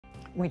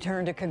We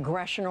turn to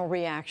congressional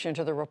reaction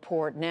to the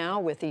report now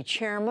with the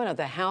chairman of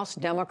the House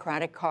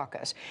Democratic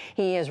Caucus.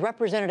 He is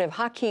Representative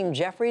Hakeem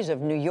Jeffries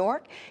of New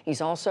York. He's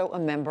also a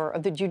member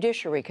of the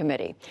Judiciary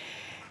Committee.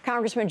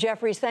 Congressman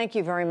Jeffries, thank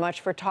you very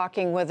much for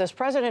talking with us.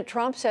 President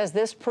Trump says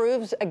this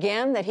proves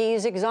again that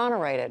he's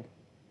exonerated.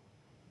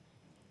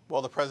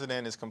 Well, the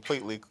president is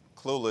completely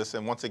clueless,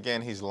 and once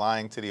again, he's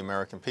lying to the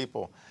American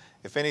people.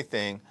 If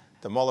anything,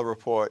 the Mueller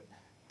report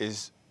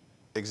is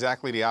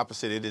exactly the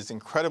opposite. It is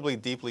incredibly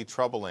deeply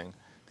troubling,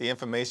 the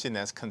information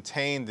that's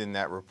contained in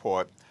that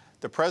report.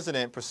 The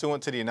president,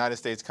 pursuant to the United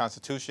States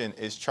Constitution,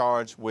 is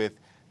charged with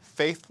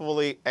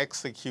faithfully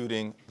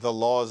executing the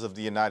laws of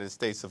the United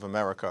States of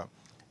America.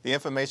 The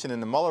information in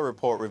the Mueller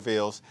report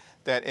reveals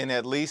that in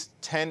at least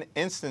 10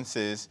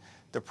 instances,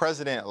 the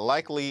president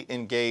likely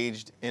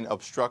engaged in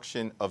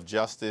obstruction of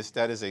justice.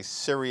 That is a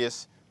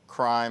serious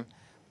crime.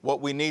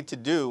 What we need to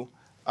do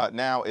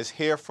now is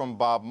hear from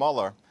Bob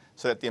Mueller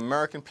so that the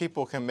American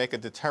people can make a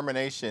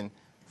determination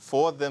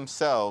for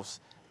themselves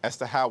as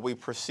to how we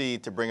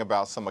proceed to bring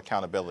about some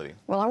accountability.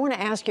 Well, I want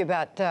to ask you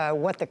about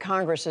what the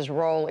Congress's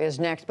role is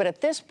next. But at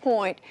this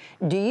point,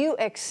 do you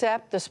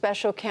accept the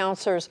special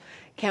counsel's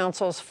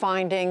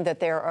finding that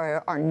there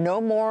are no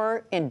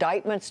more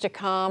indictments to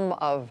come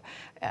of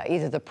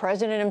either the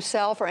president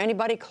himself or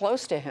anybody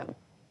close to him?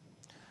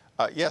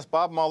 Yes,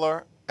 Bob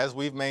Mueller, as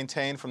we've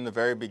maintained from the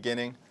very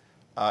beginning,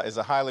 is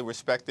a highly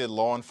respected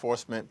law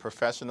enforcement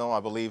professional. I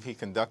believe he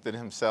conducted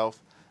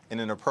himself in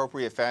an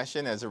appropriate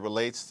fashion as it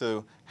relates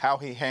to how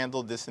he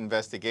handled this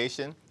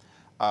investigation.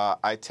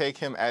 I take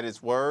him at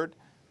his word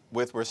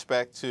with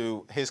respect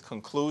to his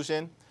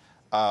conclusion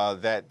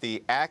that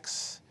the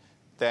acts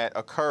that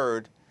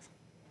occurred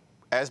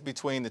as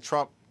between the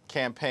Trump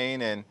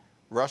campaign and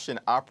Russian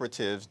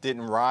operatives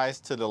didn't rise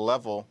to the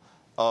level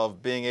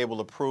of being able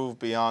to prove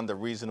beyond a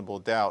reasonable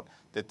doubt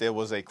that there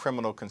was a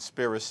criminal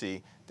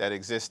conspiracy that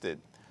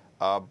existed.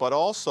 But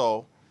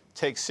also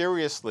take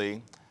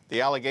seriously the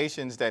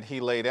allegations that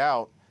he laid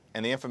out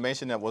and the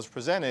information that was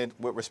presented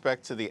with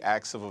respect to the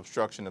acts of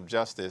obstruction of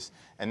justice.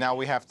 And now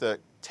we have to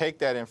take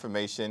that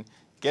information,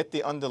 get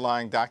the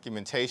underlying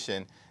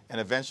documentation,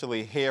 and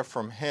eventually hear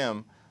from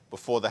him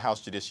before the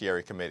House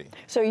Judiciary Committee.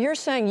 So you're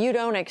saying you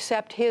don't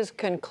accept his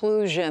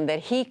conclusion that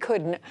he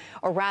couldn't,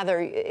 or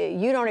rather,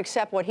 you don't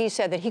accept what he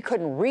said, that he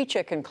couldn't reach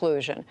a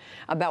conclusion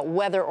about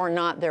whether or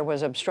not there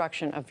was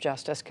obstruction of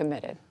justice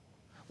committed?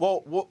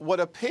 Well,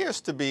 what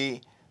appears to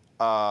be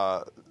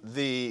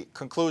the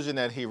conclusion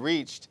that he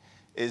reached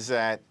is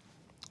that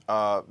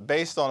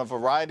based on a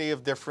variety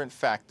of different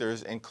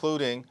factors,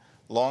 including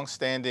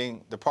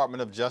longstanding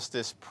Department of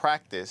Justice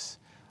practice,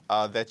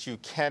 that you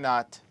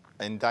cannot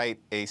indict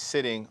a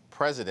sitting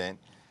president,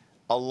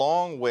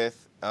 along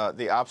with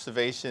the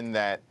observation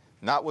that,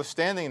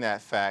 notwithstanding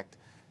that fact,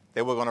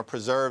 they were going to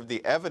preserve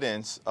the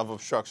evidence of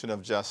obstruction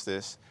of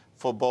justice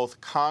for both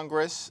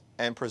Congress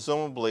and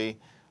presumably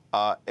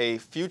a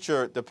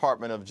future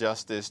Department of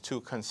Justice to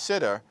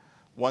consider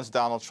once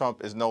Donald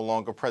Trump is no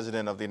longer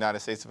president of the United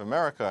States of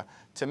America.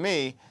 To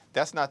me,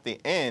 that's not the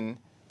end.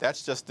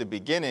 That's just the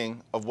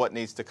beginning of what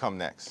needs to come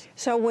next.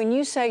 So when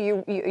you say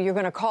you're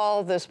going to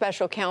call the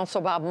special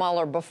counsel, Bob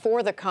Mueller,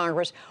 before the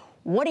Congress,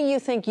 what do you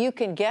think you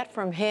can get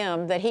from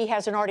him that he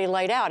hasn't already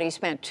laid out? He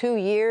spent 2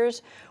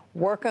 years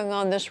working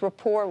on this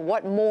report.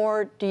 What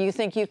more do you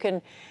think you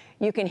can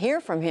hear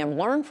from him,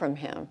 learn from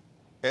him?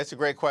 It's a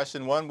great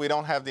question. One, we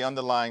don't have the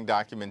underlying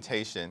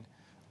documentation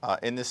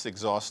in this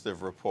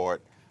exhaustive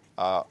report.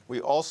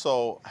 We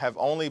also have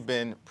only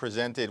been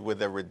presented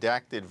with a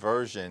redacted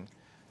version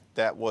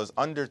that was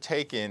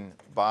undertaken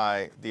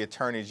by the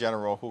Attorney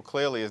General, who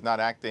clearly is not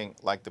acting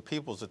like the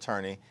people's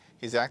attorney.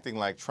 He's acting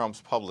like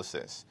Trump's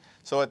publicist.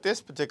 So at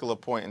this particular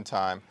point in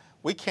time,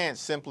 we can't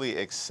simply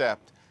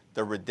accept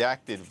the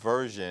redacted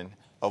version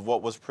of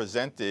what was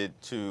presented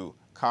to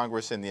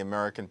Congress and the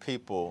American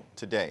people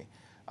today.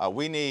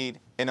 We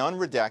need an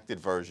unredacted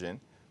version.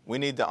 We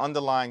need the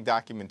underlying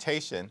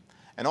documentation.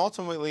 And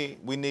ultimately,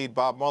 we need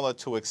Bob Mueller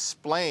to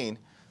explain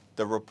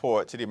the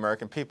report to the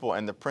American people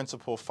and the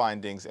principal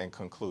findings and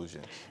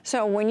conclusions.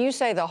 So when you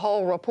say the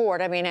whole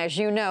report, I mean, as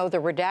you know, the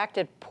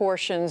redacted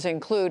portions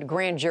include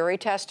grand jury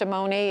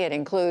testimony. It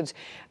includes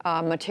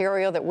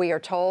material that we are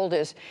told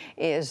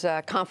is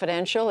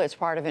confidential. It's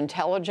part of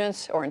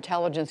intelligence or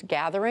intelligence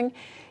gathering.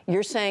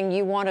 You're saying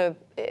you want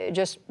to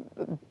just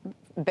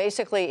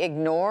basically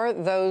ignore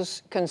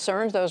those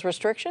concerns, those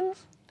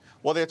restrictions?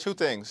 Well, there are two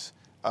things.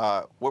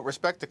 With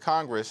respect to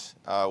Congress,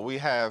 we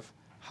have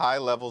high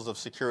levels of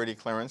security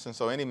clearance, and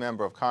so any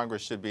member of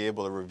Congress should be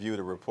able to review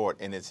the report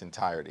in its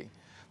entirety.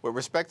 With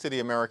respect to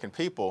the American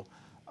people,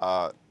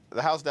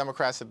 the House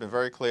Democrats have been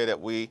very clear that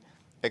we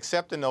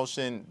accept the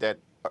notion that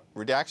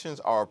redactions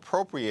are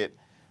appropriate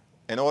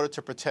in order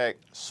to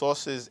protect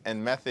sources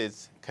and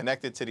methods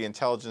connected to the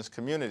intelligence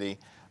community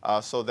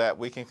so that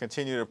we can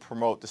continue to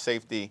promote the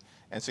safety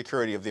and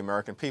security of the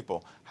American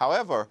people.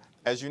 However,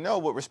 as you know,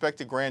 with respect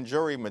to grand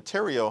jury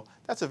material,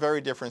 that's a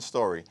very different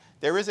story.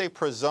 There is a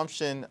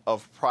presumption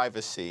of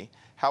privacy.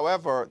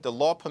 However, the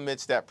law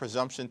permits that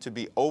presumption to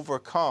be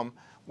overcome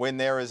when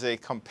there is a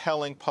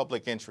compelling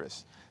public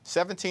interest.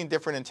 17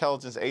 different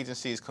intelligence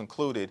agencies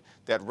concluded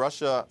that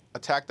Russia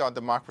attacked our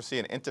democracy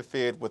and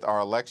interfered with our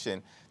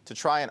election to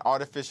try and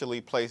artificially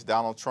place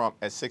Donald Trump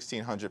at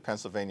 1600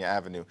 Pennsylvania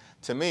Avenue.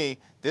 To me,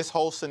 this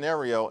whole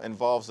scenario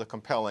involves a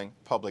compelling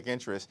public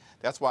interest.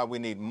 That's why we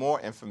need more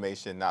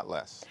information, not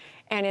less.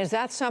 And is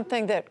that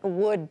something that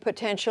would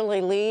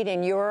potentially lead,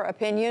 in your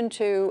opinion,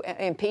 to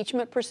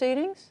impeachment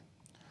proceedings?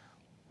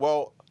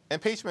 Well,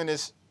 impeachment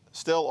is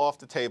still off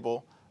the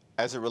table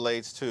as it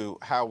relates to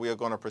how we are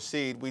going to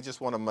proceed. We just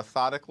want to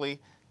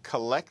methodically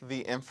collect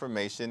the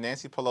information.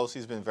 Nancy Pelosi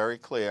has been very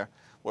clear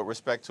with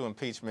respect to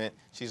impeachment.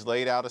 She's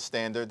laid out a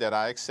standard that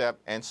I accept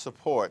and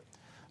support,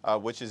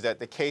 which is that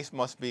the case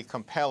must be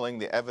compelling,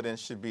 the evidence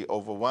should be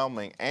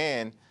overwhelming,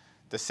 and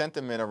the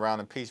sentiment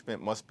around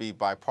impeachment must be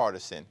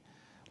bipartisan.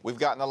 We've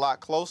gotten a lot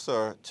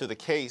closer to the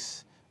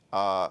case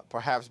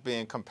perhaps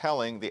being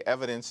compelling. The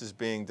evidence is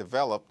being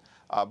developed,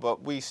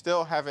 but we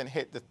still haven't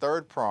hit the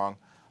third prong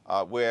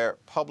where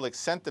public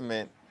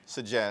sentiment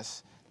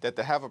suggests that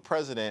to have a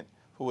president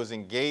who is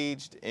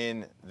engaged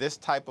in this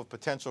type of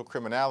potential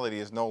criminality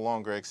is no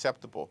longer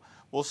acceptable.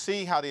 We'll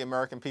see how the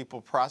American people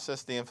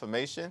process the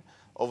information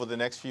over the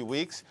next few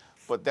weeks,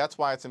 but that's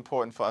why it's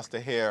important for us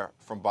to hear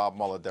from Bob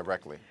Mueller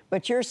directly.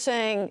 But you're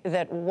saying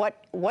that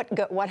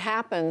what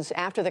happens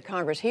after the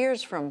Congress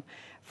hears from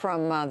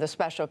the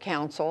special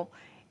counsel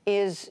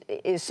is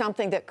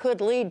something that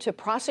could lead to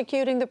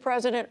prosecuting the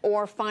president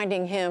or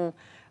finding him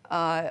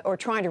or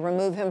trying to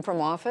remove him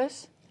from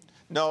office?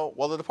 No.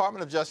 Well, the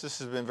Department of Justice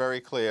has been very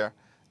clear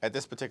at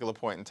this particular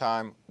point in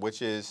time,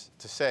 which is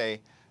to say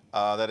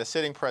that a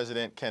sitting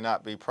president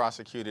cannot be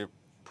prosecuted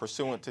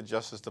pursuant to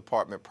Justice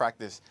Department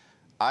practice.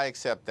 I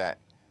accept that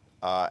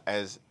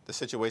as the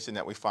situation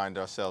that we find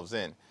ourselves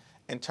in.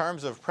 In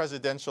terms of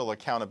presidential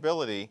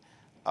accountability,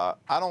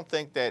 I don't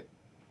think that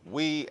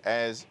we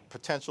as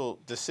potential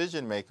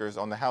decision makers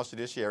on the House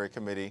Judiciary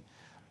Committee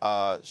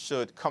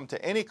should come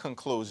to any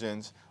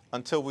conclusions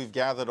until we've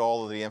gathered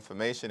all of the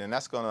information, and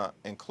that's going to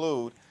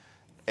include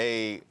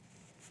a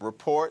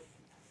report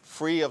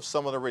free of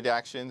some of the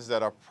redactions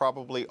that are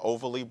probably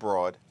overly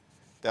broad.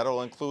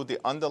 That'll include the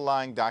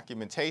underlying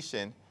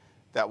documentation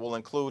that will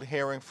include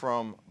hearing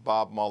from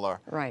Bob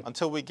Mueller. Right.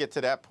 Until we get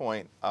to that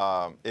point,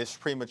 it's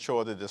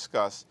premature to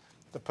discuss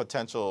the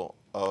potential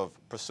of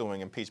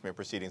pursuing impeachment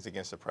proceedings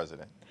against the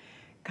president.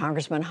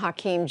 Congressman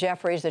Hakeem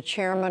Jeffries, the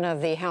chairman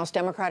of the House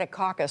Democratic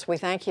Caucus, we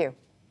thank you.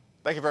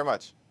 Thank you very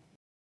much.